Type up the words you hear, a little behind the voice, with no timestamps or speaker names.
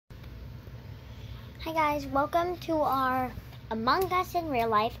Hi guys, welcome to our Among Us in Real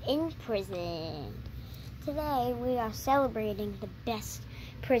Life in Prison. Today we are celebrating the best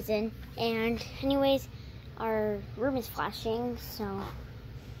prison, and anyways, our room is flashing, so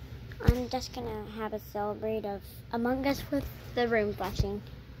I'm just gonna have a celebrate of Among Us with the room flashing.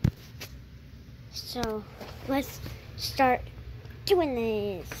 So let's start doing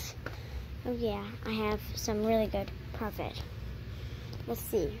this. Oh yeah, I have some really good profit. Let's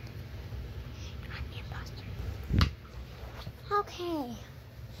see. I'm the imposter. Okay,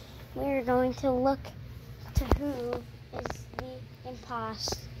 we're going to look to who is the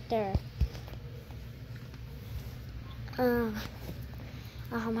imposter. I'm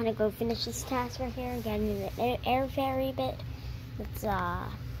gonna go finish this task right here and get into the air ferry bit. Let's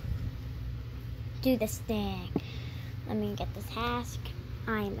do this thing. Let me get this task.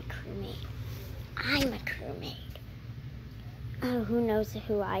 I am a crewmate. I'm a crewmate. Oh, who knows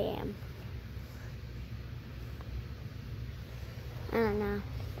who I am? I don't know.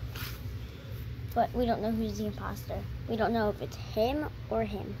 But we don't know who's the imposter. We don't know if it's him or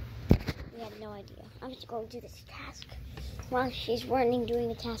him. We have no idea. I'm just going to do this task while she's running doing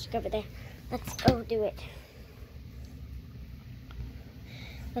the task over there. Let's go do it.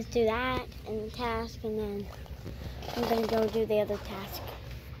 Let's do that and the task, and then I'm going to go do the other task.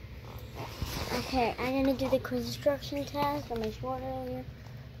 Okay, I'm going to do the construction task on my short earlier.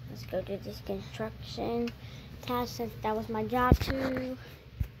 Let's go do this construction task since that was my job too.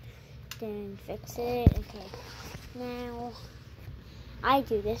 Then fix it. Okay, now I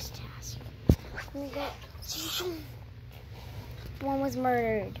do this task. One was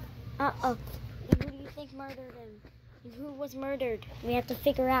murdered. Uh-oh. Who do you think murdered him? Who was murdered? We have to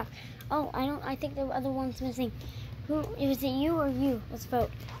figure out. Oh, I think the other one's missing. Was it you or you? Let's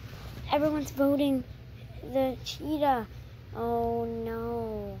vote. Everyone's voting the cheetah. Oh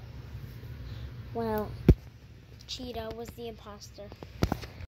no. Well, cheetah was the imposter.